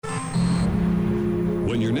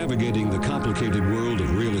When you're navigating the complicated world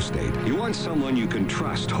of real estate, you want someone you can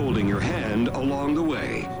trust holding your hand along the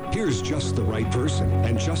way. Here's just the right person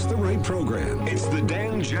and just the right program. It's the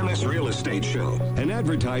Dan Gemus Real Estate Show, an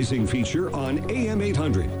advertising feature on AM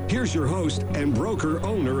 800. Here's your host and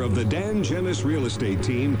broker-owner of the Dan Gemus Real Estate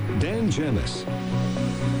team, Dan Gemus.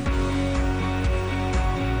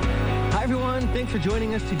 Hi, everyone. Thanks for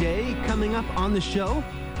joining us today. Coming up on the show,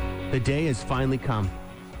 the day has finally come.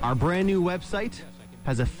 Our brand new website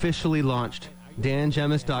has officially launched,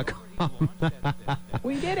 dangemus.com.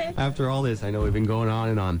 We did it. After all this, I know we've been going on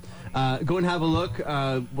and on. Go and have a look.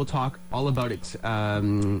 We'll talk all about it,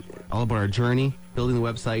 all about our journey, building the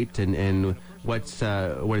website, and what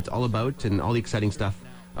it's all about, and all the exciting stuff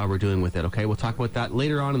we're doing with it. Okay, we'll talk about that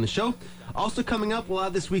later on in the show. Also coming up, we'll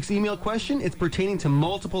have this week's email question. It's pertaining to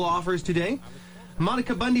multiple offers today.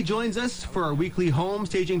 Monica Bundy joins us for our weekly home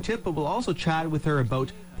staging tip, but we'll also chat with her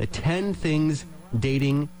about the 10 things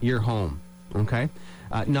dating your home. Okay?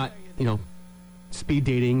 Not, speed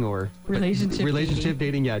dating or relationship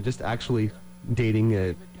dating. Yeah, just actually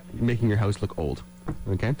dating, making your house look old.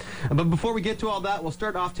 Okay? But before we get to all that, we'll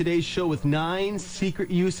start off today's show with 9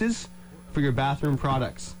 secret uses for your bathroom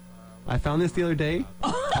products. I found this the other day.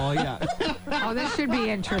 Oh, yeah. Oh, this should be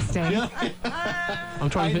interesting. I'm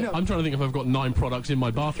trying to think if I've got 9 products in my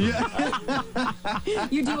bathroom. Yeah.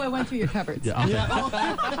 You do. I went through your cupboards. Yeah.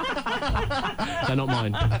 They're not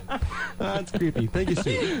mine. That's creepy. Thank you,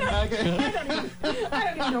 Sue. Okay. I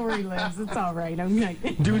don't even know where he lives. It's all right. I'm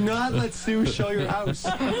like... Do not let Sue show your house.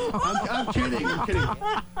 I'm kidding.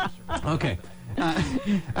 Okay.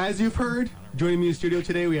 As you've heard, joining me in the studio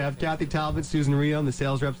today, we have Kathy Talbot, Susan Rio, and the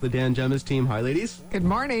sales reps of the Dan Gemus team. Hi, ladies. Good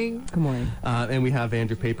morning. Good morning. And we have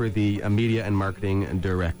Andrew Paper, the media and marketing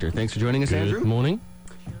director. Thanks for joining us, Andrew. Good morning.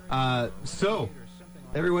 So,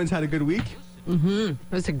 everyone's had a good week? Mm-hmm. It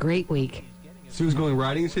was a great week. Sue's going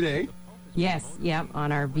riding today. Yes, yep,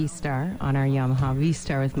 on our V-Star, on our Yamaha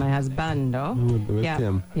V-Star with my husband. With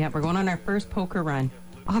him. Yeah, we're going on our first poker run.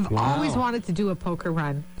 I've always wanted to do a poker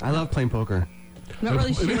run. I love playing poker. Not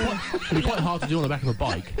really sure. It'd be quite hard to do on the back of a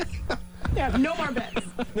bike. Yeah, no more bets.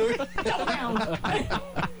 Double down.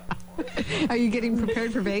 Are you getting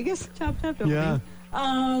prepared for Vegas? Chop. Yeah.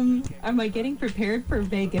 Am I getting prepared for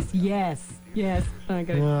Vegas? Yes. I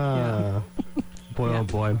got yeah. Boy, oh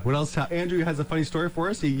boy. What else? Andrew has a funny story for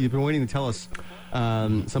us. You've been waiting to tell us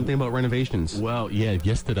something about renovations. Well, yeah,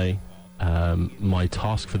 yesterday, my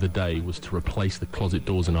task for the day was to replace the closet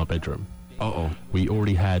doors in our bedroom. We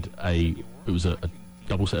already had a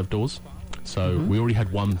double set of doors. So we already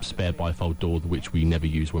had one spare bifold door, which we never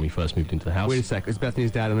used when we first moved into the house. Wait a sec. Is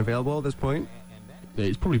Bethany's dad unavailable at this point?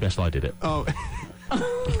 It's probably best I did it. Oh.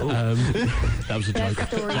 That was a joke.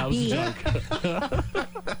 That was a joke.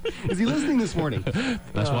 Is he listening this morning?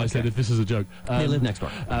 That's why I said if this is a joke. They live next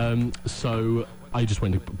door. So I just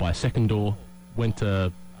went to buy a second door, went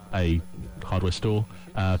to a hardware store,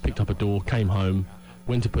 picked up a door, came home,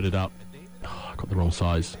 went to put it up. I got the wrong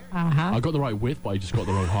size. I got the right width, but I just got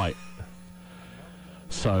the wrong height.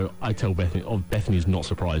 So I tell Bethany, Bethany's not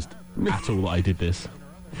surprised at all that I did this.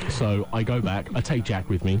 So I go back, I take Jack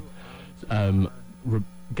with me,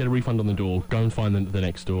 get a refund on the door, go and find the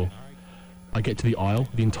next door. I get to the aisle,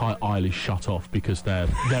 the entire aisle is shut off because they're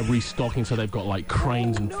restocking, so they've got like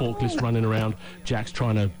cranes and forklifts running around. Jack's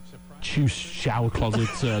trying to choose shower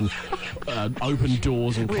closets and open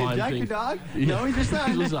doors and climb Jack, things. your dog? Yeah. No, he's just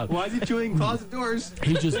He's not. Why is he chewing closet doors?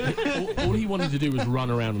 He just all he wanted to do was run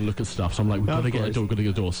around and look at stuff. So I'm like, we've got to get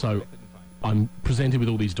a door. So I'm presented with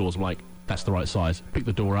all these doors. I'm like, that's the right size. Pick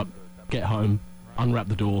the door up, get home, unwrap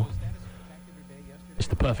the door. It's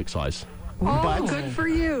the perfect size. Oh, good for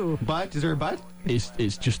you. But is there a but?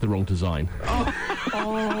 It's just the wrong design.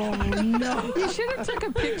 Oh no! You should have took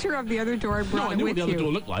a picture of the other door and brought I it knew with what the you. other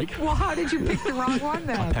door looked like. Well, how did you pick the wrong one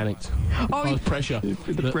then? I panicked. Oh, I was pressure.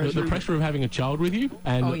 The pressure of having a child with you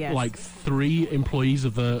and yes. like 3 employees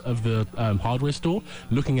of the hardware store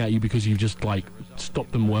looking at you because you've just like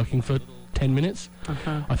stopped them working for 10 minutes.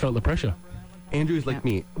 I felt the pressure. Andrew's like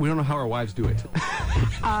me. We don't know how our wives do it.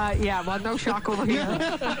 Yeah, well, no shock over here.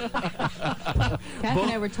 Kath and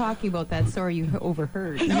I were talking about that story you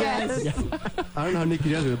overheard. Yes. I don't know how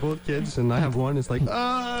Nikki does it. We're both kids, and I have one. It's like,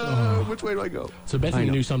 which way do I go? So Bethany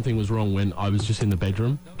knew something was wrong when I was just in the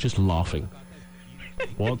bedroom, just laughing.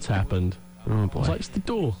 What's happened? Oh, boy. I was like, it's the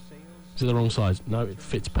door. Is it the wrong size? No, it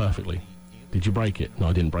fits perfectly. Did you break it? No,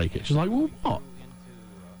 I didn't break it. She's like, well, what?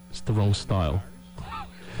 It's the wrong style.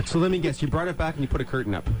 So let me guess, you brought it back and you put a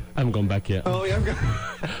curtain up. I haven't gone back yet. Oh, yeah,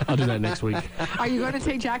 I'll do that next week. Are you going to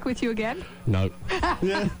take Jack with you again? No.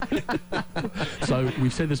 So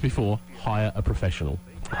we've said this before, hire a professional.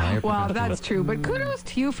 Well, that's true. But kudos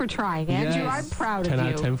to you for trying, Andrew. Yes. I'm proud 10 of out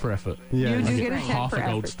you. of 10 for effort. Yeah. You do get a 10 Half for a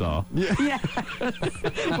gold effort. star. Yeah.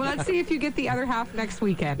 Well, let's see if you get the other half next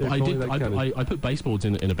weekend. I only did. that counted. I put baseboards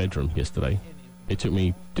in a bedroom yesterday. It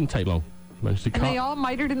didn't take long. Managed to And cut. they all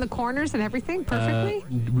mitered in the corners and everything perfectly?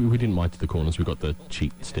 We didn't mite the corners. We got the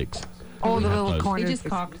cheap sticks. Oh, the have little those. They corners. just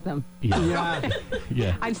cocked them. Yeah. Yeah.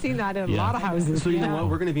 Yeah. I've seen that in a Yeah. lot of houses. So you know yeah. what?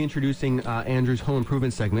 We're going to be introducing Andrew's home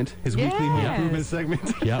improvement segment, his weekly home Yes. improvement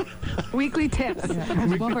segment. Yep. Weekly tips. Well, her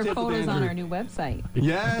tips with photos on Andrew. our new website.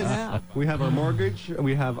 Yes. Yeah. We have our mortgage,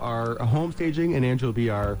 we have our home staging, and Andrew will be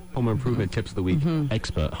our home improvement tips of the week.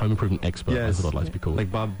 Expert, home improvement expert. Yes. That's what I'd like to be called.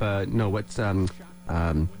 Like Bob, no, what's Tim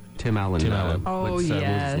Allen? Tim Allen. Oh, what's, yes.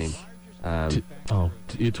 What was his name?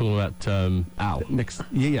 You're talking about Al. Next,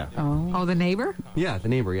 yeah. Oh, the neighbor? Yeah, the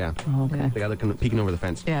neighbor, yeah. Oh, okay. The guy looking, peeking over the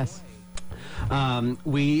fence. Yes.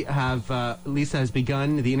 We have, Lisa has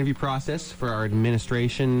begun the interview process for our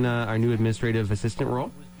administration, our new administrative assistant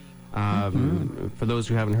role. For those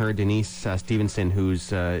who haven't heard, Denise Stevenson,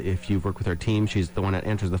 who's, if you've worked with our team, she's the one that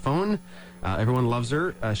answers the phone. Everyone loves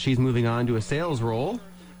her. She's moving on to a sales role.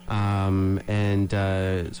 So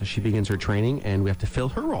she begins her training, and we have to fill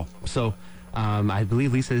her role. So I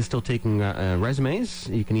believe Lisa is still taking resumes.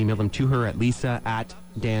 You can email them to her at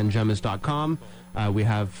lisa@dangemus.com. We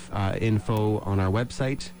have info on our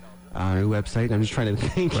website. Our new website. I'm just trying to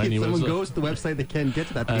think. Brand If new someone website. goes to the website, they can get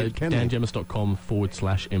to that page, can they?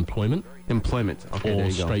 dangemus.com/employment Employment. Okay, there or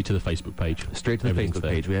you go. straight to the Facebook page. Straight to the Everything's Facebook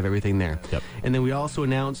there. page. We have everything there. Yep. And then we also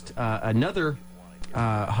announced another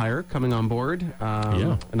hire coming on board.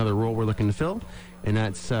 Another role we're looking to fill. And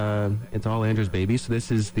that's, it's all Andrew's baby. So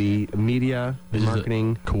this is the media This is the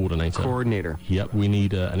marketing coordinator. Yep, we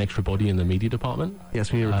need an extra body in the media department.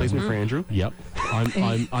 Yes, we need a replacement for Andrew. Yep,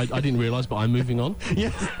 I didn't realise, but I'm moving on.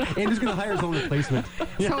 Yes, Andrew's going to hire his own replacement. So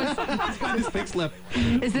He's got his fixed lip.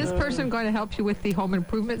 is this person going to help you with the home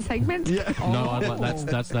improvement segment? Yeah. No,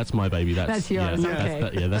 that's my baby. That's yours,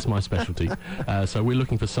 okay. That's my specialty. So we're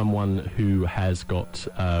looking for someone who has got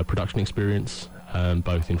production experience,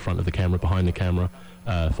 both in front of the camera, behind the camera,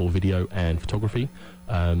 for video and photography.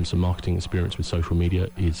 Some marketing experience with social media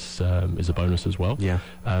is a bonus as well. Yeah.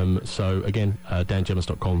 So again,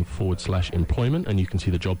 dangemus.com/employment, and you can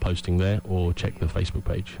see the job posting there, or check the Facebook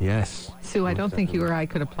page. Yes. Sue, I don't think you or I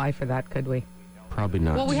could apply for that, could we? Probably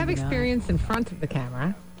not. Well, we have experience in front of the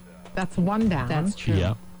camera. That's one down. That's true.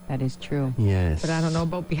 Yeah. That is true. Yes. But I don't know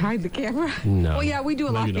about behind the camera. No. Well, yeah, we do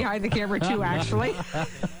a lot Maybe not. behind the camera too, actually.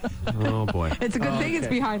 Oh, boy. It's a good thing it's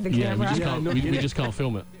behind the Yeah, we camera. just can't. no We kidding. just can't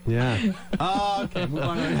film it. Yeah. Okay, move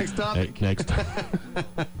on to the next topic. Next.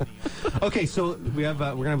 Okay, so we have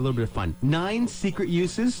we're gonna have a little bit of fun. 9 secret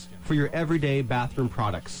uses for your everyday bathroom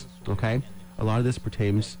products. Okay, a lot of this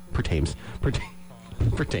pertains like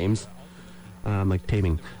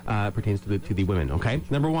taming pertains to the women. Okay,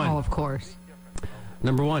 number one. Oh, of course.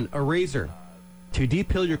 Number one, a razor to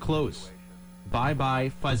depill your clothes.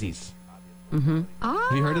 Bye fuzzies. Ah.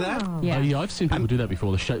 Have you heard of that? Yeah. Yeah, I've seen people do that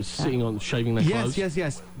before. They're sitting on shaving their clothes.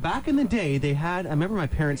 Yes. Back in the day, they had. I remember my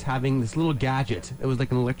parents having this little gadget. It was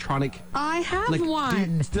like an electronic. I have Like,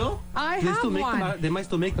 one. Still? I Do they still have make them? one. They might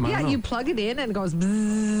still make them. I Yeah, don't know. you plug it in and it goes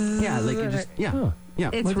bzzz. Yeah, like you just. Yeah. Huh. Yeah.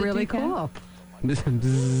 It's Was it really decaf? cool.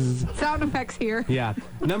 Bzzz. Sound effects here. Yeah.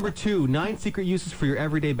 Number 2, 9 secret uses for your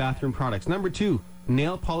everyday bathroom products. Number 2,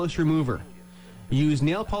 nail polish remover. Use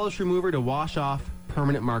nail polish remover to wash off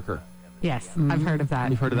permanent marker. Yes, I've heard of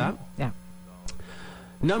that. You've heard of that? Yeah.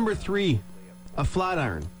 Number 3, a flat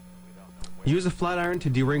iron. Use a flat iron to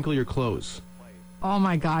de-wrinkle your clothes. Oh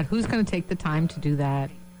my God, who's going to take the time to do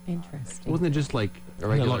that? Interesting. Wasn't it just like a Yeah,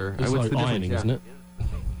 regular? it's what's like the difference? ironing, Yeah. isn't it?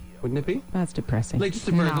 Wouldn't it be? That's depressing. Like just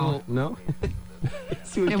a very No. little. No.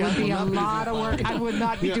 See what It would Catherine be a Love is. lot of work. I would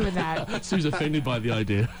not be doing that. Sue's offended by the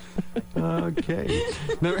idea. Okay.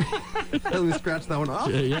 Let me scratch that one off.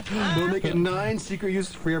 Yeah. We'll make it 9 secret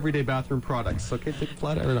uses for your everyday bathroom products. Okay, take a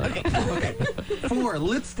flat iron off. Okay. 4,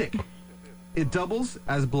 lipstick. It doubles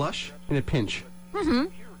as blush in a pinch.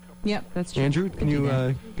 Yep, that's true. Andrew, can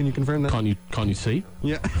you confirm that? Can't you see?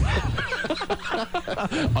 Yeah.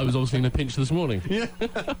 I was obviously in a pinch this morning.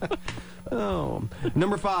 Oh.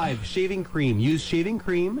 Number 5, shaving cream. Use shaving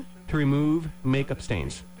cream to remove makeup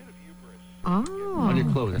stains on Oh. your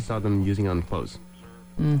clothes. I saw them using it on clothes.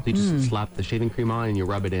 You just slap the shaving cream on and you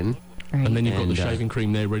rub it in. Right. And then you've got the And, shaving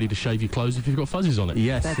cream there ready to shave your clothes if you've got fuzzies on it.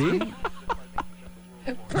 Yes, see?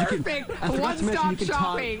 Perfect. I forgot to mention, One-stop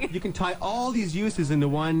shopping. you can tie all these uses into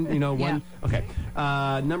one, one. Yeah. Okay.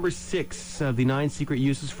 Number 6 of the 9 secret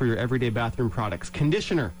uses for your everyday bathroom products.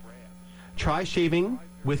 Conditioner. Try shaving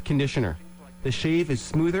with conditioner. The shave is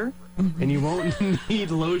smoother and you won't need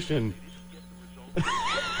lotion.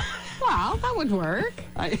 Well, that would work.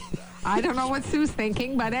 I don't know what Sue's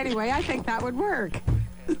thinking, but anyway, I think that would work.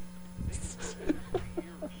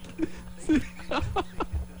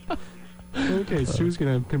 Okay, Sue's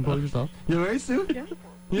gonna compose herself. You all right, Sue?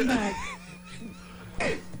 Yeah.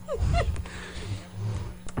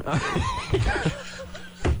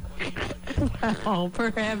 Oh, for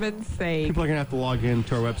heaven's sake. People are gonna have to log in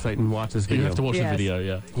to our website and watch this video. You have to watch Yes. the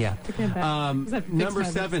video, yeah. Yeah. Number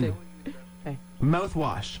 7, Okay.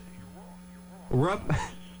 mouthwash. Rub.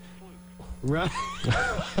 Do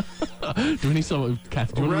we need some,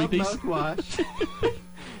 Kath, do you want Rub to read these? mouthwash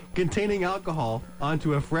containing alcohol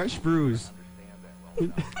onto a fresh bruise.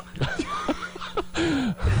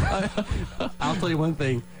 I'll tell you one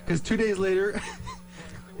thing, because 2 days later,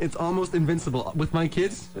 it's almost invincible. With my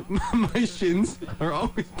kids, my shins are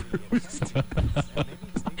always bruised.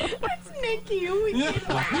 That's Nikki. I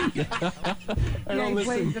don't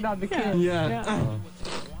listen. it on the kids. Yeah.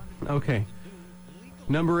 Okay.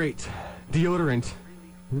 Number 8, deodorant.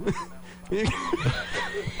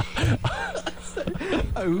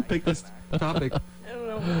 Who picked this topic? I don't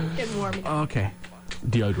know. Getting warm again. Okay.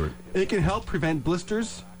 Deodorant. It can help prevent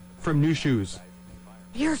blisters from new shoes.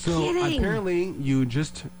 You're So kidding. apparently you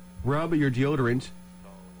just rub your deodorant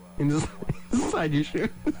inside your shoe.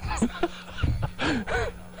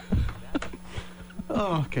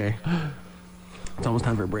 Oh, okay. It's almost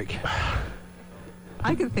time for a break.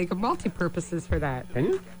 I can think of multi-purposes for that. Can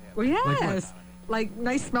you? Well, yes. Like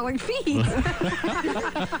nice smelling feet.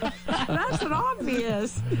 That's an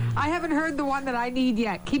obvious. I haven't heard the one that I need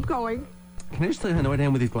yet. Keep going. Can I just tell you how annoyed I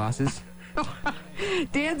am with these glasses?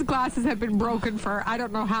 Dan's glasses have been broken for I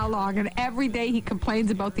don't know how long, and every day he complains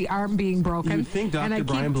about the arm being broken. You'd think And I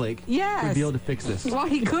Dr. Brian Blake Yes. would be able to fix this. Well,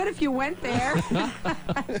 he could if you went there. He doesn't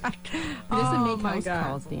Oh, make my house God.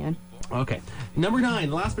 calls, Dan. Okay. Number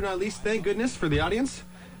 9, last but not least, thank goodness for the audience.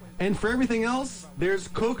 And for everything else, there's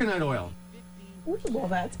coconut oil. Well,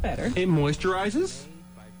 that's better. It moisturizes.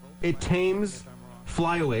 It tames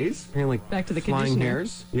flyaways, like Back to the flying conditioner.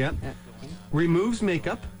 hairs. Yep. Removes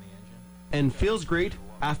makeup and feels great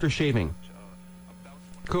after shaving.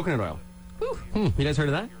 Coconut oil. You guys heard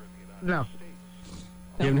of that? No.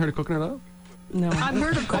 You haven't heard of coconut oil? No. I've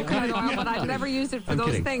heard of coconut oil, but I've never used it for I'm those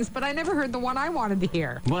kidding. things. But I never heard the one I wanted to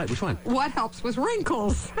hear. What? Which one? What helps with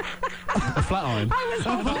wrinkles? A flat iron. I was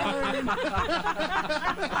hoping.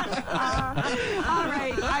 All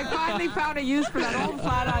right, I finally found a use for that old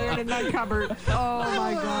flat iron in my cupboard. Oh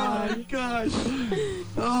my God. Gosh.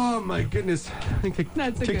 Oh my goodness. I think I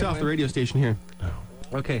That's a kicked good off one. the radio station here.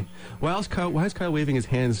 Okay. Why is Kyle waving his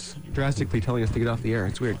hands drastically telling us to get off the air?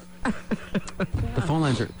 It's weird. The phone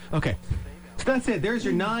lines are... Okay. So that's it. There's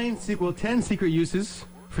your 10 secret uses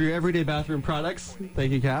for your everyday bathroom products.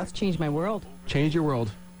 Thank you, Kath. Change my world. Change your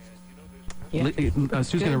world. Yeah.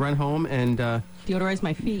 Sue's going to run home and... Deodorize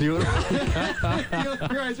my feet.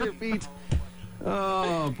 deodorize your feet.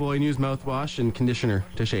 Oh, boy. Use mouthwash and conditioner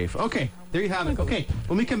to shave. Okay. There you have it. Okay.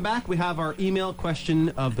 When we come back, we have our email question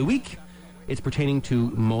of the week. It's pertaining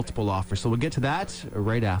to multiple offers. So we'll get to that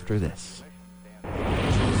right after this.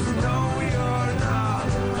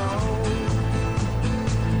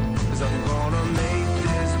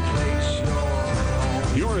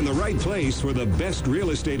 You're in the right place for the best real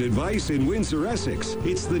estate advice in Windsor, Essex.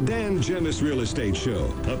 It's the Dan Gemus Real Estate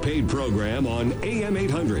Show, a paid program on AM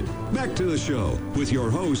 800. Back to the show with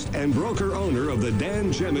your host and broker owner of the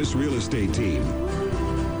Dan Gemus Real Estate Team.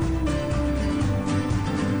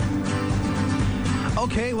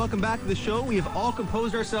 Okay, welcome back to the show. We have all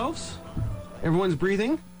composed ourselves. Everyone's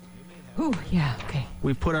breathing. Ooh, yeah, okay.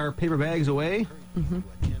 We've put our paper bags away.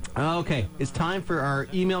 Okay, it's time for our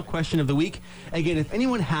email question of the week. Again, if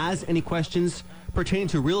anyone has any questions pertaining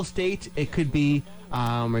to real estate, it could be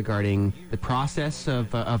regarding the process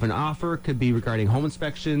of an offer, it could be regarding home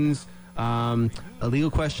inspections, a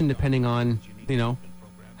legal question depending on,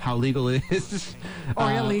 how legal it is.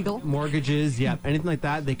 Or illegal. Mortgages, yeah, anything like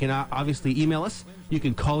that. They can obviously email us. You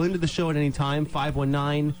can call into the show at any time,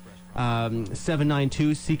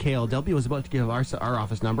 519-792-CKLW. I was about to give our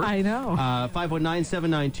office number. I know.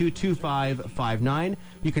 519-792-2559.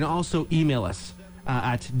 You can also email us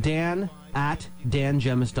at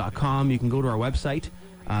dan@dangemus.com. You can go to our website,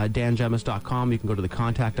 dangemus.com. You can go to the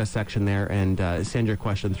Contact Us section there and send your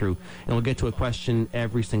question through. And we'll get to a question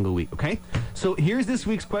every single week, okay? So here's this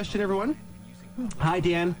week's question, everyone. Hi,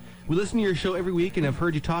 Dan. We listen to your show every week and have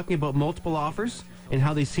heard you talking about multiple offers and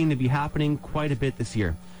how they seem to be happening quite a bit this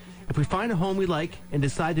year. If we find a home we like and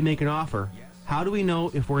decide to make an offer, how do we know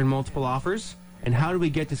if we're in multiple offers? And how do we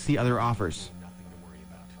get to see other offers?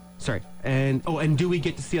 And do we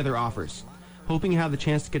get to see other offers? Hoping you have the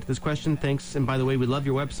chance to get to this question. Thanks. And by the way, we love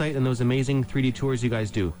your website and those amazing 3D tours you guys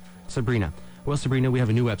do. Sabrina. Well, Sabrina, we have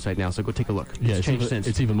a new website now, so go take a look. Yeah, it's changed since.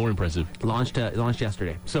 It's even more impressive. Launched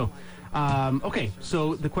yesterday. So, okay.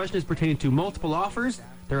 So the question is pertaining to multiple offers.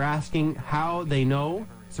 They're asking how they know.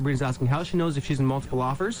 Sabrina's asking how she knows if she's in multiple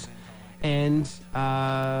offers, and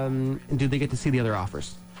do they get to see the other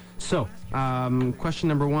offers? So, question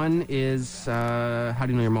number one is, how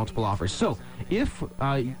do you know your multiple offers? So, if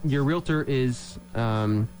your realtor is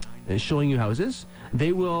showing you houses,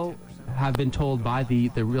 they will have been told by the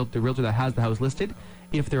realtor that has the house listed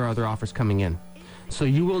if there are other offers coming in. So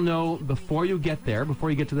you will know before you get there,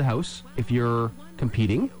 before you get to the house, if you're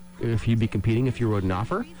competing, if you'd be competing if you wrote an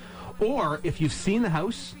offer, or if you've seen the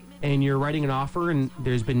house and you're writing an offer and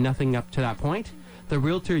there's been nothing up to that point.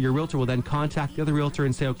 Your realtor will then contact the other realtor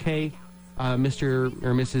and say, okay, Mr.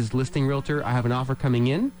 or Mrs. Listing Realtor, I have an offer coming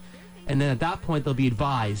in. And then at that point, they'll be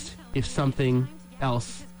advised if something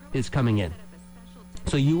else is coming in.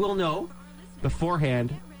 So you will know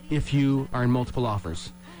beforehand if you are in multiple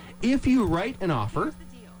offers. If you write an offer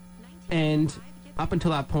and up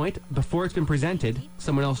until that point, before it's been presented,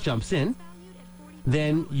 someone else jumps in,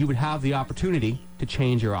 then you would have the opportunity to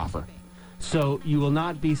change your offer. So you will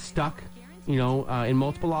not be stuck in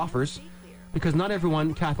multiple offers, because not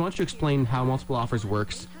everyone. Kath, why don't you explain how multiple offers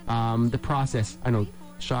works? The process. I know,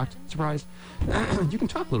 shocked, surprised. You can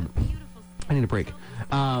talk a little bit. I need a break.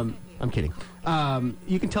 I'm kidding.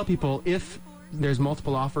 You can tell people if there's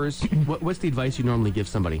multiple offers. What's the advice you normally give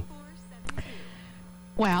somebody?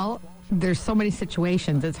 Well, there's so many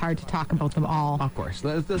situations. It's hard to talk about them all. Of course,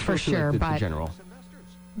 that's for sure. But general.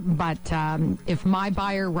 But if my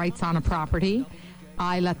buyer writes on a property,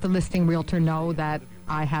 I let the listing realtor know that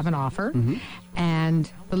I have an offer, and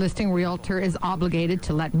the listing realtor is obligated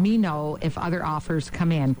to let me know if other offers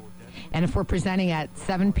come in. And if we're presenting at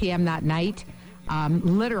 7 p.m. that night,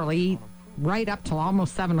 literally right up till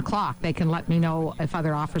almost 7 o'clock, they can let me know if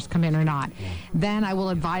other offers come in or not. Then I will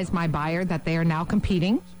advise my buyer that they are now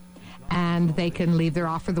competing, and they can leave their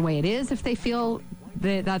offer the way it is if they feel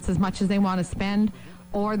that that's as much as they want to spend,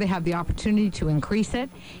 or they have the opportunity to increase it.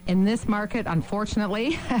 In this market,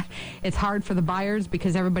 unfortunately, it's hard for the buyers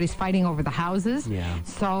because everybody's fighting over the houses. Yeah.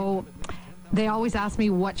 So they always ask me,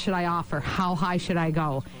 what should I offer? How high should I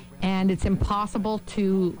go? And it's impossible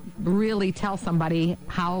to really tell somebody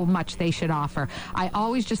how much they should offer. I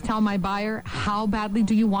always just tell my buyer, how badly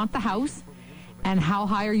do you want the house? And how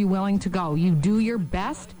high are you willing to go? You do your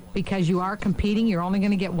best because you are competing. You're only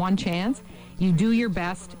going to get one chance. You do your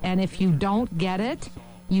best, and if you don't get it,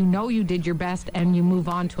 you know you did your best, and you move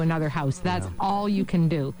on to another house. That's all you can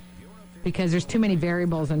do, because there's too many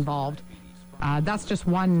variables involved. That's just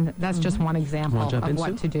one. That's just one example of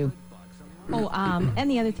what to do.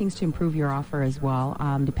 And the other things to improve your offer as well,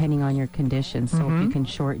 depending on your conditions. So if you can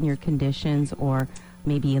shorten your conditions or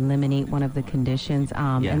maybe eliminate one of the conditions,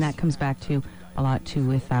 and that comes back to a lot too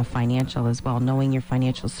with financial as well, knowing your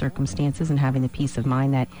financial circumstances and having the peace of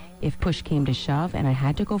mind that if push came to shove and I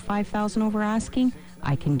had to go $5,000 over asking,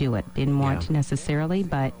 I can do it. Didn't want to necessarily,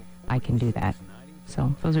 but I can do that.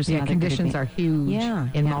 So those are some other conditions are huge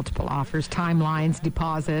in multiple offers, timelines,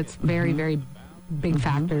 deposits, very, very big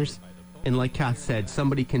factors. And like Kath said,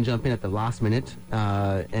 somebody can jump in at the last minute,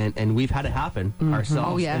 and we've had it happen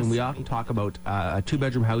ourselves. Oh, yes. And we often talk about a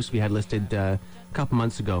two-bedroom house we had listed a couple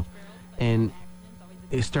months ago, and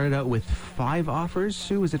it started out with 5 offers.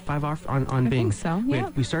 Sue, was it 5 offers on Bing? I think so, yeah.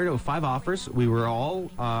 We started out with 5 offers. We were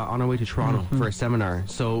all on our way to Toronto for a seminar.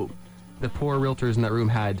 So the poor realtors in that room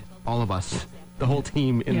had all of us, the whole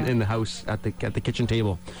team in the house at the kitchen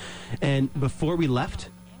table. And before we left,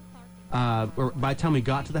 or by the time we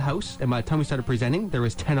got to the house and by the time we started presenting, there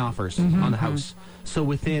was 10 offers on the house. So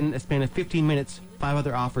within a span of 15 minutes, 5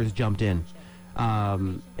 other offers jumped in.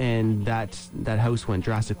 And that house went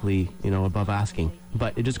drastically, above asking.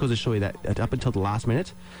 But it just goes to show you that up until the last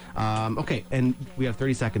minute. Okay, and we have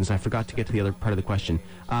 30 seconds. I forgot to get to the other part of the question.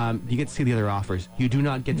 You get to see the other offers. You do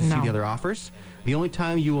not get to see the other offers. The only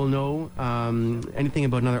time you will know anything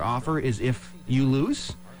about another offer is if you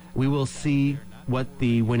lose. We will see what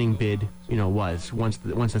the winning bid, was once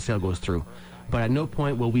the sale goes through. But at no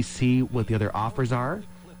point will we see what the other offers are.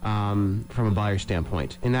 From a buyer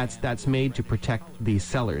standpoint, and that's made to protect the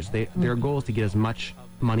sellers. Their goal is to get as much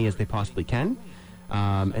money as they possibly can,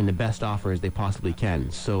 and the best offer as they possibly can.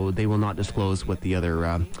 So they will not disclose what the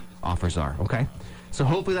other offers are. Okay, so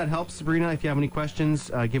hopefully that helps, Sabrina. If you have any questions,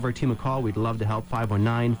 give our team a call. We'd love to help.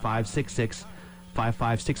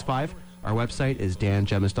 519-566-5565. Our website is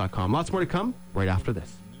dangemus.com. Lots more to come right after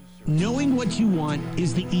this. Knowing what you want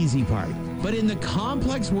is the easy part. But in the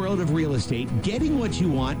complex world of real estate, getting what you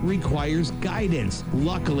want requires guidance.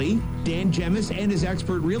 Luckily, Dan Gemus and his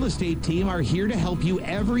expert real estate team are here to help you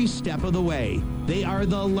every step of the way. They are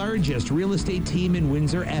the largest real estate team in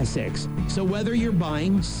Windsor, Essex. So whether you're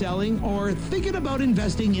buying, selling, or thinking about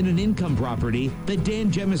investing in an income property, the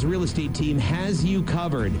Dan Gemus real estate team has you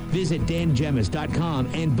covered. Visit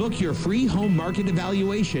dangemus.com and book your free home market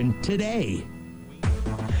evaluation today.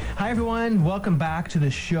 Hi, everyone. Welcome back to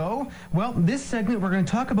the show. Well, this segment, we're going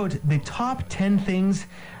to talk about the top 10 things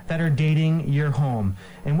that are dating your home.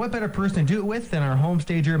 And what better person to do it with than our home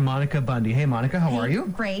stager, Monica Bundy. Hey, Monica, how are you?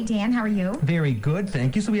 Great. Dan, how are you? Very good,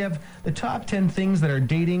 thank you. So we have the top 10 things that are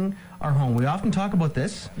dating our home. We often talk about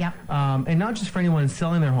this. Yep. And not just for anyone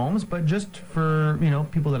selling their homes, but just for,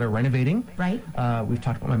 people that are renovating. Right. We've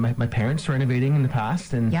talked about my parents renovating in the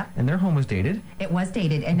past, and their home was dated. It was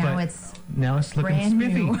dated, and now it's looking brand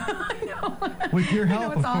spiffy. New. I know. With your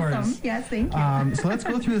help, it's of course. Awesome. Yes, thank you. So let's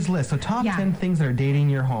go through this list. So top 10 things that are dating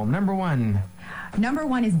your home. Number one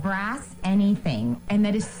is brass anything, and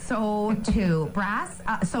that is so true. Brass,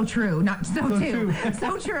 so true, not so true.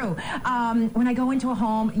 So true. When I go into a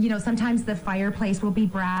home, sometimes the fireplace will be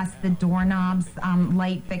brass, the doorknobs,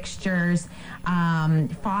 light fixtures,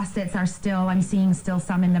 faucets are I'm seeing still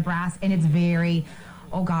some in the brass, and it's very,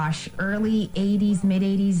 early 80s, mid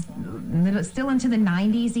 80s, still into the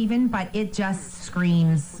 90s even, but it just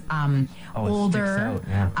screams older,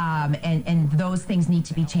 and those things need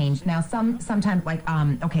to be changed. Now, sometimes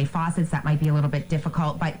faucets, that might be a little bit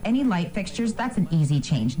difficult, but any light fixtures, that's an easy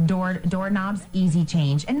change. Doorknobs, easy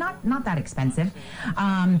change, and not that expensive.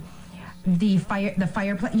 The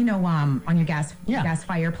fireplace, on your gas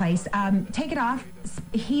fireplace, take it off,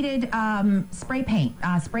 heated spray paint,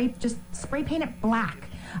 spray paint it black.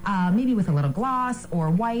 Maybe with a little gloss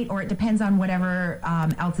or white, or it depends on whatever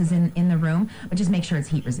else is in the room, but just make sure it's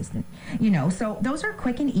heat resistant. So those are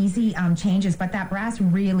quick and easy changes, but that brass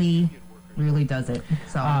really does it.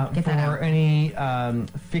 So get that out. For any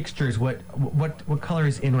fixtures, what color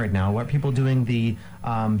is in right now? What are people doing? The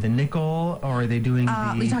nickel, or are they doing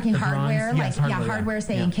Are you talking hardware? Bronze? Yes, hardware.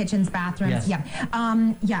 Say in kitchens, bathrooms.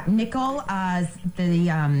 Yes. Nickel.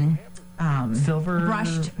 The silver,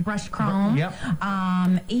 brushed chrome.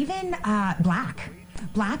 Even black.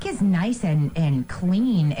 Black is nice and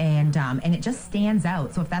clean, and it just stands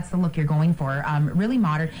out. So if that's the look you're going for, really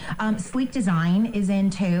modern. Sleek design is in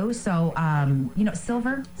too. So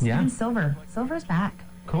silver. Even silver's back.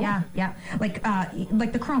 Cool. Yeah. Like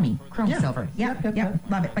the chrome silver. Yep.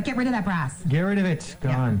 Love it. But get rid of that brass. Get rid of it.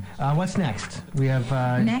 Gone. What's next? We have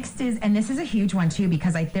next is, and this is a huge one too,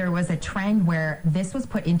 because there was a trend where this was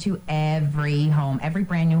put into every home. Every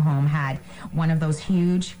brand new home had one of those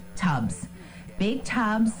huge tubs. Big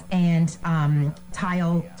tubs and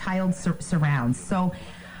tiled surrounds. So,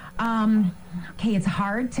 it's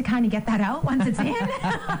hard to kind of get that out once it's in,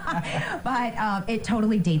 but it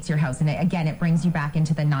totally dates your house. And it brings you back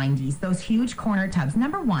into the 90s. Those huge corner tubs.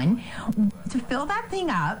 Number one, to fill that thing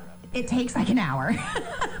up, it takes like an hour.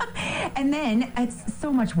 And then it's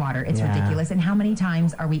so much water. It's ridiculous. And how many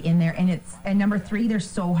times are we in there? And number three, they're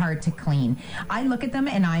so hard to clean. I look at them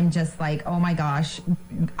and I'm just like, oh my gosh,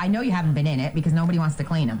 I know you haven't been in it because nobody wants to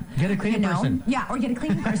clean them. Get a cleaning person. Yeah, or get a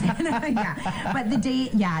cleaning person. But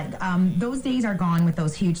those days are gone with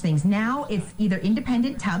those huge things. Now it's either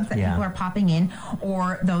independent tubs that people are popping in,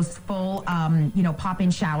 or those full,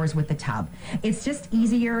 pop-in showers with the tub. It's just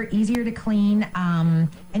easier to clean,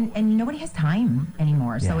 and nobody has time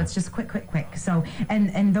anymore. So it's just quick. So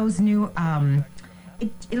and those new,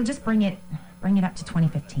 it'll just bring it up to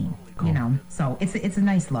 2015. Cool. So it's a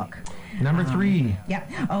nice look. Number three.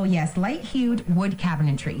 Yep. Oh, yes. Light-hued wood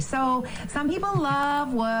cabinetry. So some people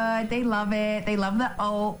love wood. They love it. They love the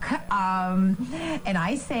oak. And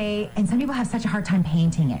I say, and some people have such a hard time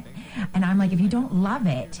painting it. And I'm like, if you don't love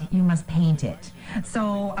it, you must paint it.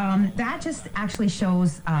 So that just actually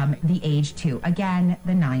shows the age too. Again,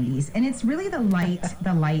 the 90s, and it's really the light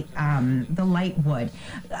wood.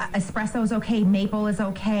 Espresso is okay. Maple is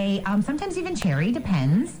okay. Sometimes even cherry,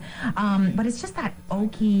 depends. But it's just that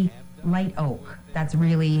oaky, light oak that's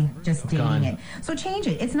really just dating it. So change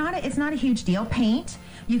it. It's not a huge deal. Paint.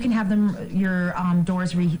 You can have your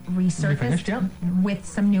doors resurfaced with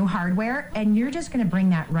some new hardware, and you're just going to bring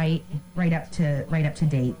that right up to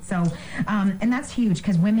date. So, and that's huge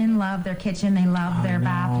because women love their kitchen, they love their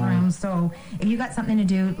bathrooms. So if you got something to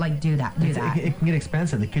do, do that. It can get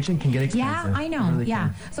expensive. The kitchen can get expensive. Yeah, I know. Really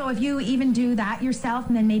Can. So if you even do that yourself,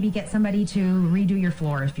 and then maybe get somebody to redo your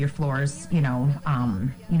floor if your floor's, the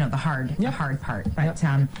hard part. art, but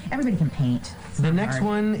everybody can paint. The next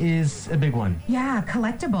one is a big one. Yeah,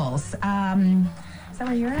 collectibles. Is that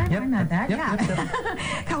where you're at? Yep. I'm at that. Yep, yeah. yep.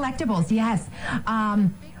 Collectibles, yes.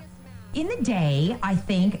 In the day, I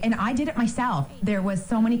think, and I did it myself, there was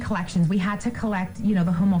so many collections. We had to collect,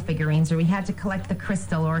 the Hummel figurines, or we had to collect the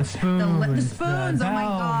crystal, or the spoons, oh my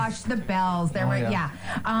gosh, the bells. There were,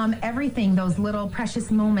 everything, those little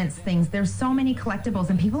precious moments things. There's so many collectibles,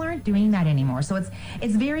 and people aren't doing that anymore. So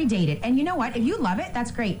it's very dated. And you know what? If you love it,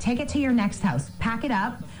 that's great. Take it to your next house. Pack it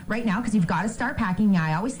up right now, because you've got to start packing.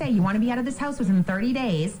 I always say you want to be out of this house within 30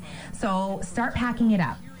 days. So start packing it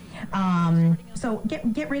up. So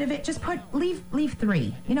get rid of it. Just leave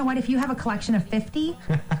 3. You know what? If you have a collection of 50,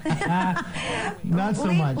 not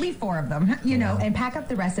so much. Leave 4 of them. And pack up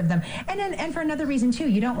the rest of them. And for another reason too,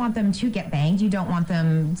 you don't want them to get banged. You don't want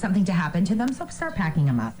something to happen to them. So start packing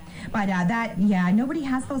them up. But nobody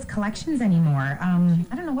has those collections anymore.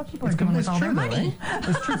 I don't know what people are doing with all their money.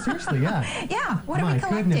 It's true. Seriously, yeah. Yeah. What are we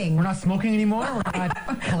collecting? Goodness. We're not smoking anymore. We're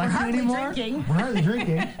not collecting anymore. Drinking. We're hardly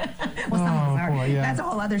drinking. Well, some of us are. Boy, yeah. That's a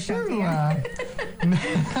whole other show.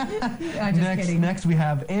 Next we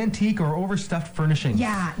have antique or overstuffed furnishings.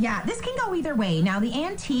 Yeah. This can go either way. Now, the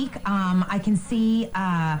antique, I can see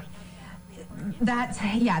that's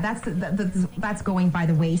going by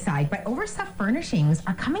the wayside. But overstuffed furnishings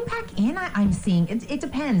are coming back in. I'm seeing it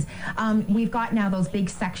depends. We've got now those big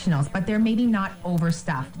sectionals, but they're maybe not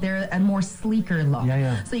overstuffed. They're a more sleeker look.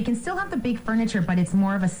 Yeah. So you can still have the big furniture, but it's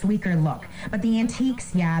more of a sleeker look. But the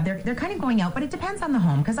antiques, they're kind of going out. But it depends on the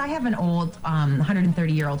home, because I have an old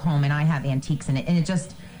 130-year-old home, and I have antiques in it, and it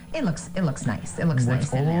looks nice. It looks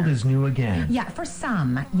nice. What's old is new again. Yeah, for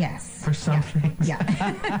some, yes. For some things. Yeah.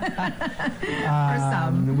 For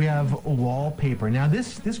some. We have wallpaper. Now,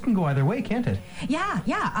 this can go either way, can't it? Yeah.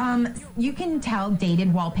 You can tell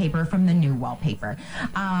dated wallpaper from the new wallpaper.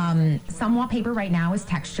 Some wallpaper right now is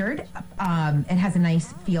textured. It has a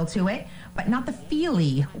nice feel to it, but not the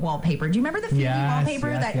feely wallpaper. Do you remember the feely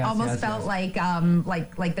wallpaper that almost felt like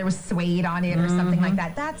there was suede on it or something like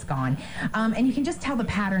that? That's gone. And you can just tell the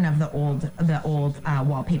pattern of the old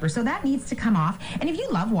wallpaper. So that needs to come off. And if you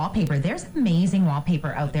love wallpaper, there's amazing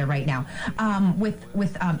wallpaper out there right now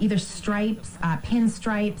with either stripes,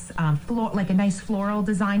 pinstripes, like a nice floral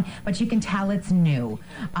design, but you can tell it's new.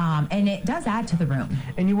 And it does add to the room.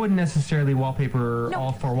 And you wouldn't necessarily wallpaper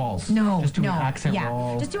all 4 walls. Just do an accent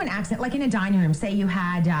wall. Just do an accent, like in a dining room. Say you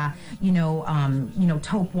had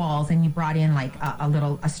taupe walls, and you brought in like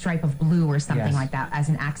a stripe of blue or something like that as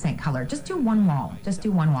an accent color. Just do one wall.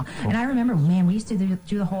 Cool. And I remember, man, we used to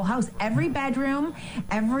do the whole house, every bedroom,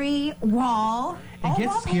 every wall. It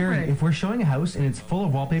gets scary if we're showing a house and it's full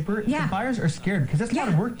of wallpaper. The buyers are scared because that's a lot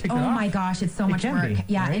of work to get off. Oh my gosh, it's so much work.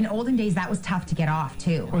 Right? In olden days that was tough to get off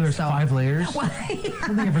too. Or there's 5 layers.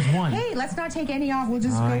 Something if there's 1. Hey, let's not take any off. We'll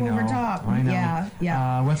just go over top. I know.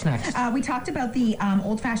 Yeah. What's next? We talked about the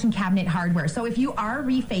old-fashioned cabinet hardware. So if you are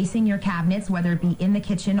refacing your cabinets, whether it be in the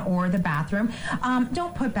kitchen or the bathroom,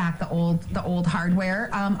 don't put back the old hardware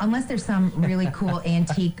unless there's some really cool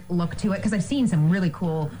antique look to it. Because I've seen some really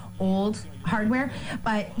cool old hardware,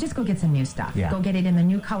 but just go get some new stuff. Go get it in the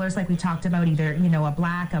new colors like we talked about, either a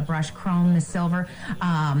black, a brushed chrome, the silver,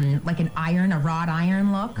 like a wrought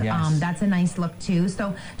iron look. That's a nice look too.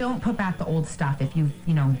 So don't put back the old stuff. If you've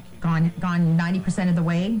gone 90% of the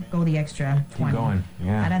way, go the extra 20. Keep going.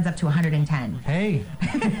 That adds up to 110. Hey. So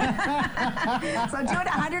do it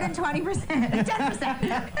 120%,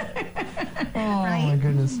 10%. Right? My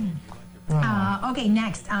goodness. Okay,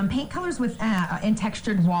 next, paint colors with and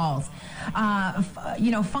textured walls.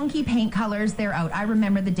 Funky paint colors, they're out. I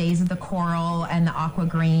remember the days of the coral and the aqua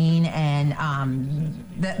green, and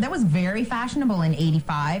that was very fashionable in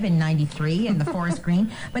 85 and 93, and the forest green,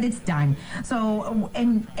 but it's done. So,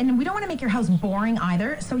 and we don't want to make your house boring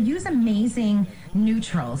either, so use amazing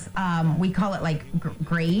neutrals. We call it like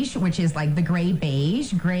grayish, which is like the gray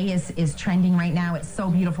beige. Gray is trending right now. It's so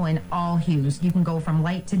beautiful in all hues. You can go from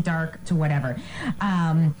light to dark to whatever.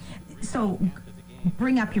 So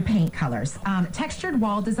bring up your paint colors. Textured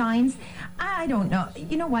wall designs, I don't know.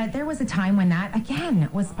 You know what? There was a time when that, again,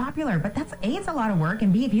 was popular, but A, it's a lot of work,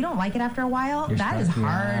 and B, if you don't like it after a while, that is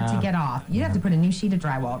hard to get off. You'd have to put a new sheet of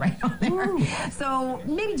drywall right on there. So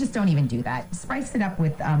maybe just don't even do that. Spice it up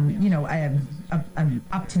with, an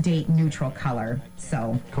up-to-date neutral color.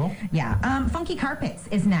 So, cool. Yeah. Funky carpets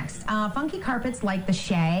is next. Funky carpets like the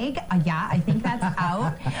shag, I think that's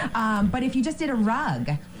out. But if you just did a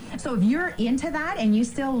rug, So if you're into that and you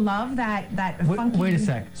still love that funky... Wait a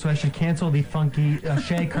sec. So I should cancel the funky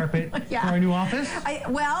shag carpet for our new office?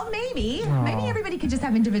 Well, maybe. Maybe everybody could just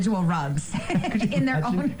have individual rugs in their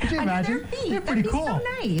own... Could you under imagine? their feet. They're pretty That'd be cool. so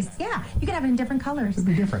nice. Yeah. You could have it in different colors. It'd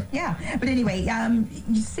be different. Yeah. But anyway,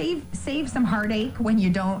 you save some heartache when you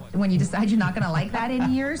decide you're not going to like that in a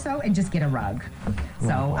year or so, and just get a rug. So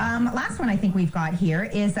last one I think we've got here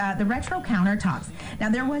is the retro countertops. Now,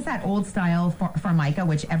 there was that old style Formica,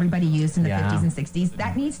 which everybody used in the 50s and 60s.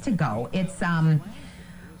 That needs to go. It's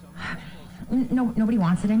nobody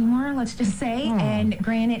wants it anymore, let's just say. And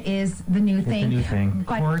granite is the new thing. The new thing.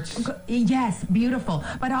 Quartz. Yes, beautiful.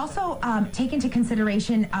 But also take into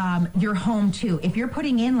consideration your home too. If you're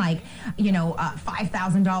putting in like, a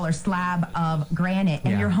 $5,000 slab of granite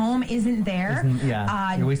and your home isn't there,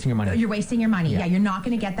 you're wasting your money. You're wasting your money. Yeah, you're not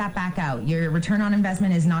going to get that back out. Your return on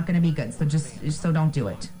investment is not going to be good. So don't do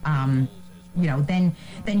it. Then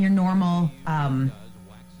your normal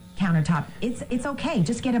countertop, it's okay.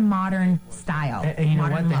 Just get a modern style. And you know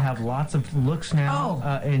what? They have lots of looks now.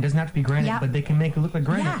 And it doesn't have to be granite, but they can make it look like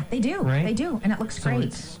granite. Yeah, they do. Right? They do. And it looks great.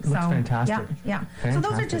 It looks fantastic. Yeah. Fantastic. So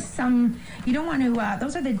those are just some, you don't want to,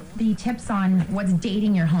 those are the tips on what's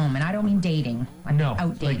dating your home. And I don't mean dating. I mean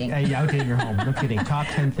outdating. Outdating your home. No kidding. Top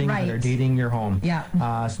 10 things that are dating your home.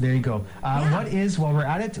 Yeah. So there you go. What is, while we're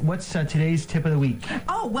at it, what's today's tip of the week?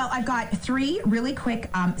 Oh, well, I've got 3 really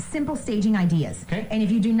quick, simple staging ideas. Okay. And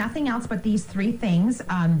if you do nothing else but these 3 things,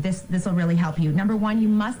 this will really help you. Number 1, you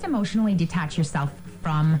must emotionally detach yourself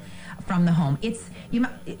from the home.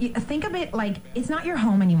 You think of it like it's not your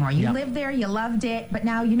home anymore. You lived there, you loved it, but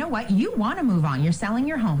now you know what? You want to move on. You're selling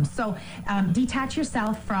your home. So detach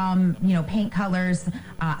yourself from paint colors,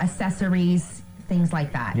 accessories, things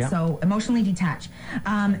like that. Yep. So emotionally detach.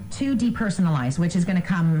 2, depersonalize, which is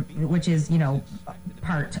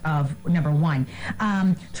part of number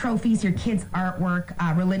 1. Trophies, your kids' artwork,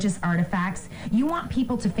 religious artifacts. You want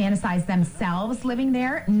people to fantasize themselves living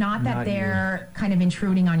there, not that they're kind of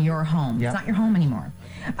intruding on your home. Yep. It's not your home anymore.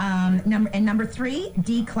 Number 3,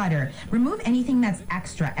 declutter. Remove anything that's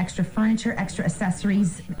extra furniture, extra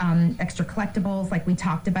accessories, extra collectibles, like we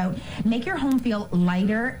talked about. Make your home feel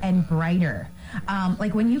lighter and brighter.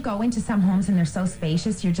 Like when you go into some homes and they're so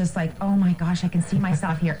spacious, you're just like, oh my gosh, I can see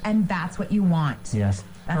myself here. And that's what you want. Yes.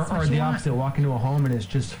 That's or the opposite, walk into a home and it's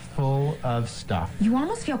just full of stuff. You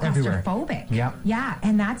almost feel claustrophobic. Yep. Yeah,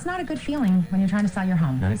 and that's not a good feeling when you're trying to sell your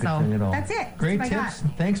home. Not a good feeling at all. That's it. Great that's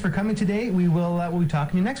tips. Thanks for coming today. We'll be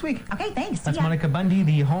talking to you next week. Okay, thanks. That's Monica Bundy,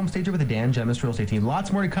 the home stager with the Dan Gemus Real Estate Team.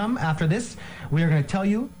 Lots more to come after this. We are going to tell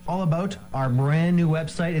you all about our brand new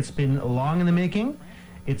website. It's been long in the making.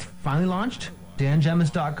 It's finally launched,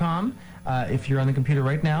 dangemus.com. If you're on the computer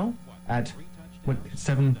right now at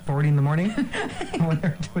 7:40 in the morning?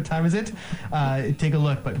 What time is it? Take a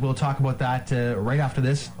look, but we'll talk about that right after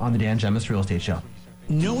this on the Dan Gemus Real Estate Show.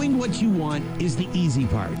 Knowing what you want is the easy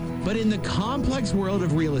part. But in the complex world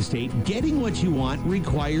of real estate, getting what you want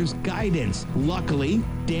requires guidance. Luckily,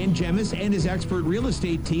 Dan Gemus and his expert real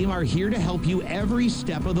estate team are here to help you every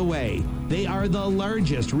step of the way. They are the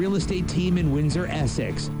largest real estate team in Windsor,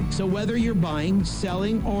 Essex. So whether you're buying,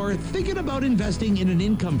 selling, or thinking about investing in an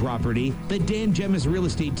income property, the Dan Gemus real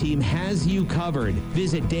estate team has you covered.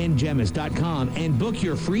 Visit dangemus.com and book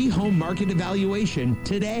your free home market evaluation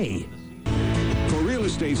today. For real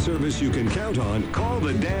estate service you can count on, call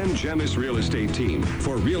the Dan Gemus Real Estate Team.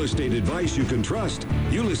 For real estate advice you can trust,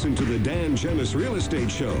 you listen to the Dan Gemus Real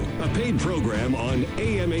Estate Show, a paid program on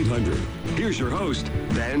AM 800. Here's your host,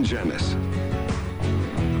 Dan Gemus.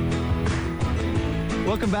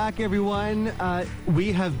 Welcome back, everyone.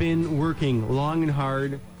 We have been working long and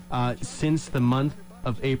hard since the month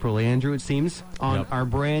of April, Andrew, it seems, on our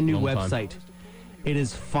brand new website. It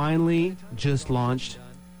is finally just launched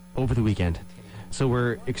over the weekend. So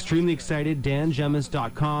we're extremely excited,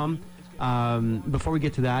 dangemus.com. Before we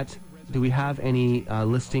get to that, do we have any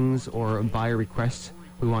listings or buyer requests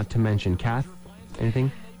we want to mention? Kath,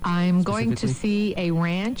 anything? I'm going to see a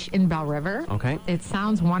ranch in Bell River. Okay. It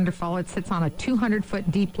sounds wonderful. It sits on a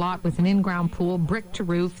 200-foot deep lot with an in-ground pool, brick to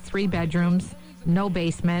roof, 3 bedrooms, no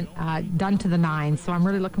basement, done to the nines. So I'm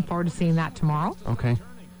really looking forward to seeing that tomorrow. Okay.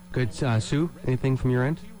 Good. Sue, anything from your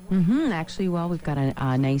end? Actually, we've got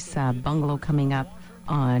a nice bungalow coming up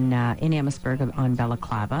on in Amherstburg on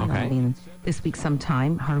Balaclava. Okay. That'll be this week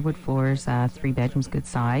sometime. Hardwood floors, 3 bedrooms, good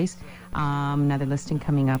size. Another listing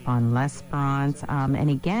coming up on L'Esperance. And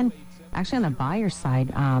again, actually on the buyer side,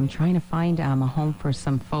 trying to find a home for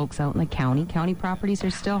some folks out in the county. County properties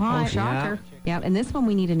are still hot. Oh, shocker. Yeah, and this one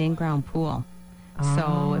we need an in-ground pool.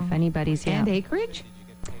 So if anybody's... And acreage?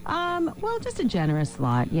 Well, just a generous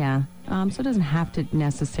lot, yeah. So it doesn't have to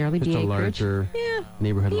necessarily Just be a acreage. larger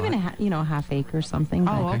neighborhood Even lot. a half acre or something.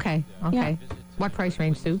 Oh, but- okay. Okay. Yeah. What price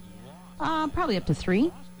range, Sue? Probably up to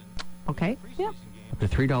 3. Okay. Yep. Up to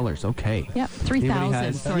 $3. Okay. Yep.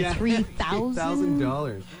 3,000. Sorry, 3,000.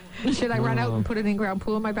 $3,000. Should I run out and put an in-ground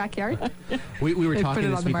pool in my backyard? We were They put talking it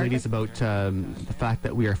this on the week, market? ladies, about the fact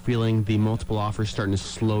that we are feeling the multiple offers starting to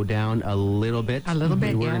slow down a little bit. A little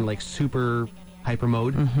bit, We're yeah. in like super hyper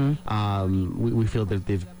mode. We feel that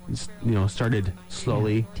they've started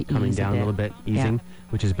slowly to coming ease a down a bit. little bit, easing, Yeah.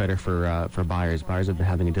 which is better for buyers. Buyers have been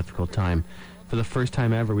having a difficult time. For the first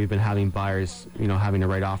time ever, we've been having buyers, having to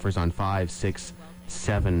write offers on 5, 6,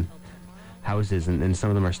 7 houses, and some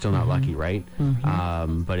of them are still not lucky, right?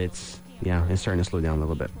 But it's starting to slow down a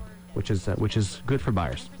little bit, which is good for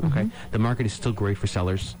buyers. Okay, the market is still great for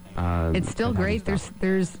sellers. It's still of housing great. stock.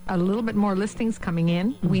 There's a little bit more listings coming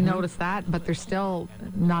in. We noticed that, but there's still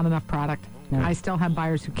not enough product. No. I still have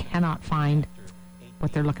buyers who cannot find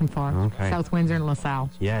what they're looking for. Okay. South Windsor and LaSalle.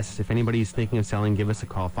 Yes, if anybody's thinking of selling, give us a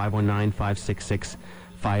call,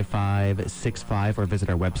 519-566-5565, or visit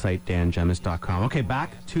our website, dangemus.com. Okay,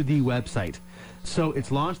 back to the website. So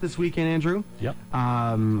it's launched this weekend, Andrew. Yep.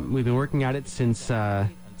 We've been working at it since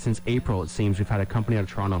April, it seems. We've had a company out of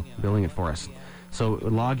Toronto building it for us. So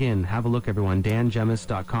log in, have a look, everyone,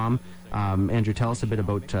 dangemus.com. Andrew, tell us a bit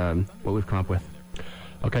about what we've come up with.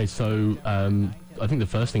 Okay, so I think the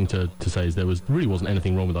first thing to say is there really wasn't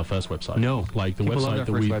anything wrong with our first website. No. Like the People loved our website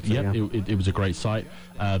that first we, website, yep, it was a great site,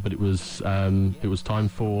 but it was time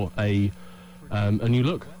for a new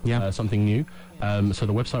look, something new. So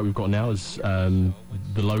the website we've got now is the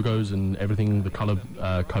logos and everything, the color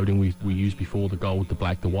coding we used before, the gold, the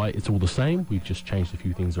black, the white. It's all the same. We've just changed a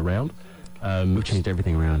few things around. We've changed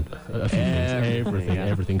everything around. A few things,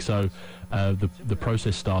 everything. So the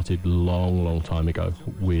process started long time ago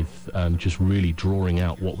with just really drawing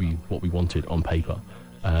out what we wanted on paper.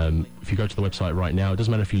 If you go to the website right now, it doesn't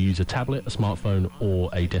matter if you use a tablet, a smartphone, or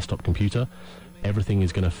a desktop computer. Everything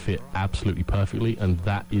is going to fit absolutely perfectly, and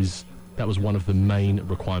that was one of the main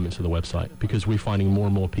requirements of the website, because we're finding more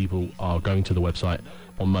and more people are going to the website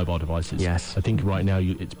on mobile devices. Yes. I think right now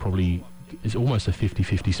it's almost a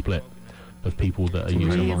 50-50 split of people that are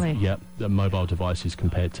using Really? the mobile devices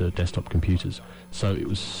compared to desktop computers. So it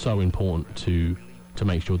was so important to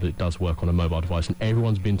make sure that it does work on a mobile device. And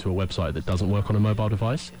everyone's been to a website that doesn't work on a mobile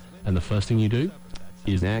device, and the first thing you do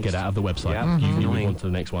is Next. get out of the website. Yeah. You move Annoying. on to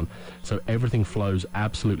the next one. So everything flows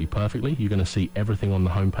absolutely perfectly. You're going to see everything on the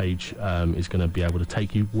homepage is going to be able to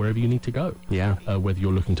take you wherever you need to go. Yeah. Whether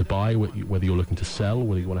you're looking to buy, whether you're looking to sell,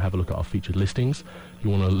 whether you want to have a look at our featured listings, you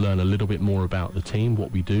want to learn a little bit more about the team, what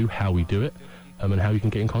we do, how we do it, and how you can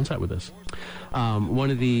get in contact with us. One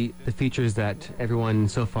of the features that everyone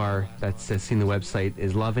so far that's seen the website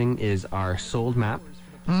is loving is our sold map,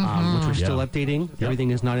 which we're still updating. Yep. Everything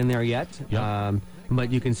is not in there yet. Yep. But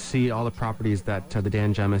you can see all the properties that the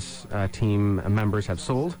Dan Gemus team members have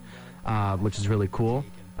sold, which is really cool.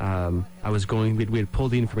 We had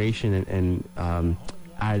pulled the information and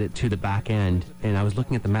added it to the back end, and I was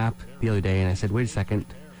looking at the map the other day, and I said, wait a second,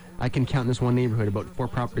 I can count in this one neighborhood about 4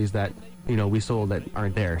 properties that we sold that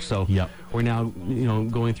aren't there. So Yep. we're now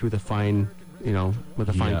going through the fine with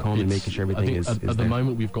a fine comb and making sure everything is at there. the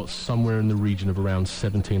moment we've got somewhere in the region of around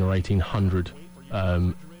 17 or 1800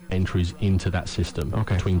 entries into that system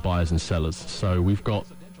between buyers and sellers. So we've got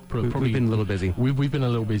We've been a little busy. We've been a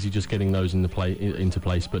little busy just getting those into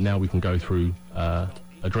place, but now we can go through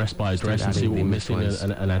address by address and see what we're missing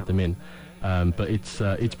and add them in. But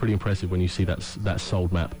it's pretty impressive when you see that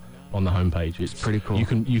sold map on the homepage. It's pretty cool.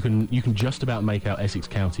 You can just about make out Essex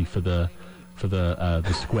County for the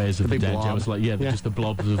squares of the big Dan blob. Gemus, just the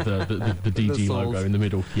blobs of the DG logo in the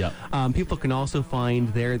middle. Yeah. People can also find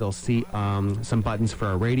there, they'll see some buttons for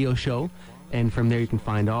our radio show, and from there you can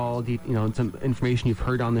find all some information you've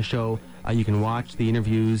heard on the show. You can watch the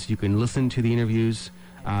interviews, you can listen to the interviews.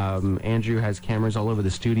 Andrew has cameras all over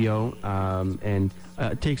the studio, and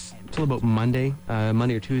it takes till about Monday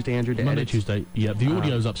or Tuesday, Andrew, to Monday, edit. Tuesday. Yeah, the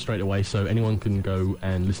audio's up straight away, so anyone can go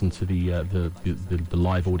and listen to the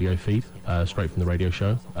live audio feed straight from the radio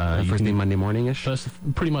show. First thing Monday morning-ish?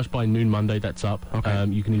 Pretty much by noon Monday, that's up. Okay.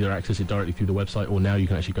 You can either access it directly through the website, or now you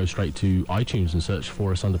can actually go straight to iTunes and search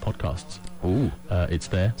for us under podcasts. Ooh. It's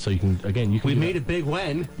there, so you can We made it big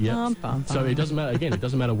when? Yeah. Bum, bum, So it doesn't matter. Again, it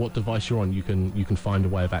doesn't matter what device you're on. You can find a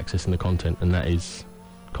way of accessing the content, and that is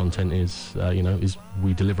content is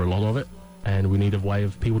we deliver a lot of it, and we need a way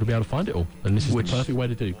of people to be able to find it all. And this is the perfect way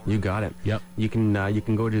to do. You got it. Yep. You can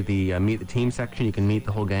go to the meet the team section. You can meet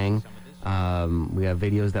the whole gang. We have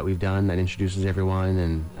videos that we've done that introduces everyone,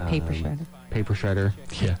 and Paper shredder. paper shredder.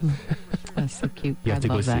 Yeah. That's so cute. You have I to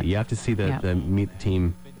go love see. that. You have to see the meet the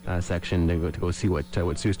team section to go see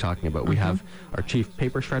what Sue's talking about. We have our chief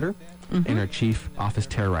paper shredder and our chief office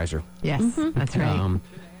terrorizer. Yes, that's right.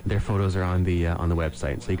 Their photos are on the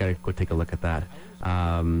website, so you got to go take a look at that.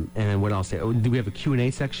 And then what else? Oh, do we have a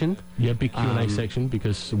Q&A section? Yeah, big Q&A section,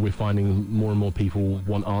 because we're finding more and more people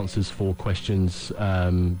want answers for questions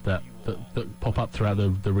that pop up throughout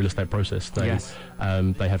the real estate process.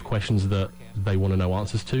 They have questions that they want to know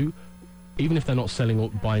answers to. Even if they're not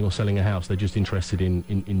buying or selling a house, they're just interested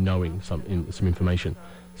in knowing some information.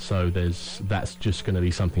 So that's just going to be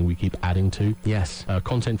something we keep adding to. Yes.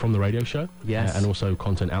 Content from the radio show. Yes. And also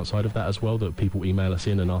content outside of that as well, that people email us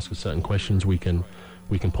in and ask us certain questions. We can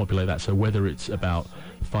populate that. So whether it's about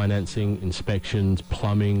financing, inspections,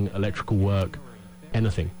 plumbing, electrical work,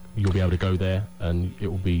 anything, you'll be able to go there and it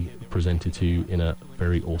will be presented to you in a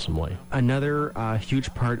very awesome way. Another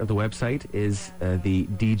huge part of the website is the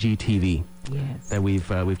DGTV that we've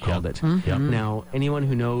called it. Yep. Now, anyone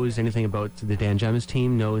who knows anything about the Dan Gemus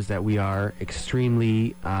team knows that we are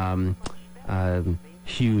extremely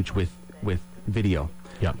huge with video.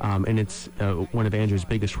 Yep. And it's one of Andrew's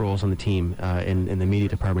biggest roles on the team in the media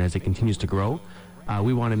department as it continues to grow.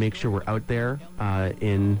 We want to make sure we're out there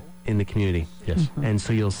in the community. Yes. And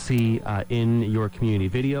so you'll see in your community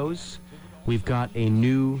videos, we've got a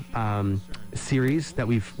new series that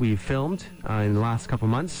we've filmed in the last couple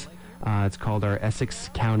months. It's called our Essex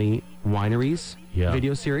County Wineries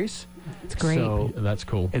video series. It's great. So that's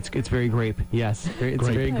cool. It's very grape. Yes, it's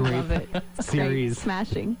a very I grape love it. series.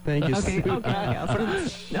 Smashing. Thank you. Okay.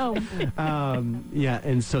 No. Yeah,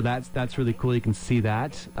 and so that's really cool. You can see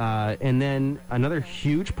that. And then another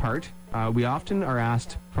huge part, we often are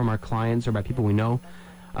asked from our clients or by people we know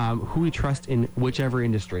who we trust in whichever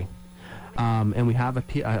industry. And we have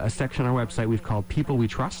a section on our website we've called People We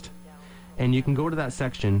Trust. And you can go to that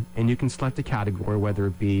section and you can select a category, whether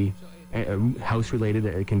it be house related.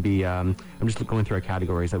 It can be, I'm just going through our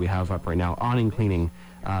categories that we have up right now: awning cleaning,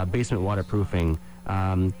 basement waterproofing,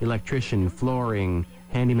 electrician, flooring,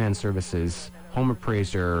 handyman services, home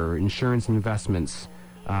appraiser, insurance and investments.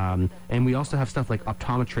 And we also have stuff like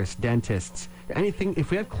optometrists, dentists, anything. If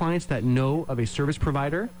we have clients that know of a service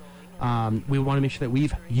provider, we want to make sure that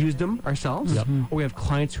we've used them ourselves, or we have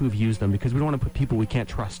clients who have used them, because we don't want to put people we can't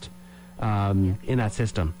trust in that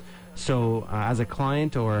system. So as a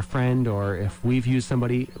client or a friend, or if we've used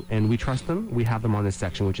somebody and we trust them, we have them on this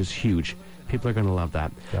section, which is huge. People are going to love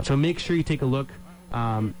that. Yep. So make sure you take a look.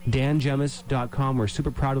 dangemus.com. We're super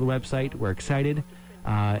proud of the website. We're excited.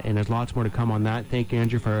 And there's lots more to come on that. Thank you,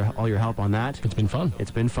 Andrew, for all your help on that. It's been fun.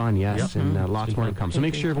 It's been fun, yes. Yep. And lots more to fun. come. So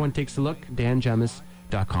make sure everyone takes a look.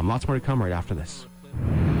 dangemus.com. Lots more to come right after this.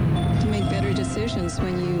 To make better decisions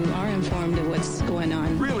when you are informed of what's going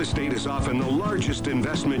on. Real estate is often the largest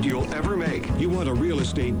investment you'll ever make. You want a real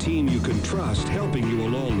estate team you can trust helping you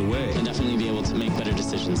along the way. And definitely be able to make better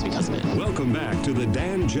decisions because of it. Welcome back to the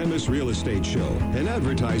Dan Gemus Real Estate Show, an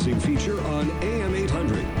advertising feature on AM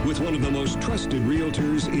 800 with one of the most trusted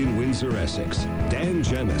realtors in Windsor, Essex, Dan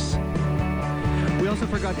Gemus. We also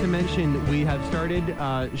forgot to mention we have started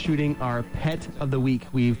shooting our Pet of the Week.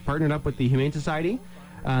 We've partnered up with the Humane Society,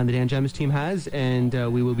 the Dan Gemus team has, and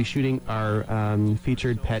we will be shooting our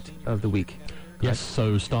featured Pet of the Week. Yes,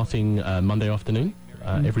 so starting Monday afternoon,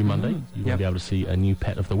 every Monday, you will be able to see a new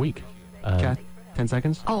Pet of the Week. Kat, 10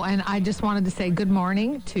 seconds. Oh, and I just wanted to say good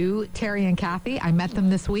morning to Terry and Kathy. I met them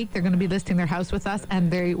this week. They're going to be listing their house with us,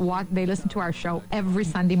 and they listen to our show every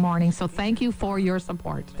Sunday morning. So thank you for your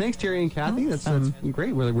support. Thanks, Terry and Kathy. That's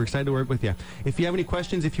great. We're excited to work with you. If you have any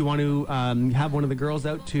questions, if you want to have one of the girls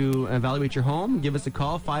out to evaluate your home, give us a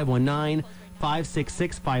call,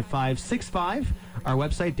 519-566-5565. Our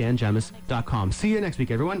website, dangemus.com. See you next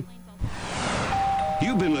week, everyone.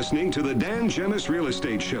 You've been listening to the Dan Gemus Real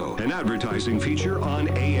Estate Show, an advertising feature on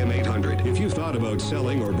AM 800. If you've thought about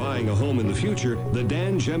selling or buying a home in the future, the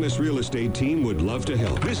Dan Gemus Real Estate team would love to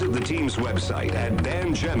help. Visit the team's website at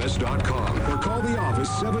dangemus.com or call the office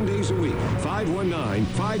 7 days a week,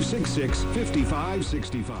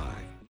 519-566-5565.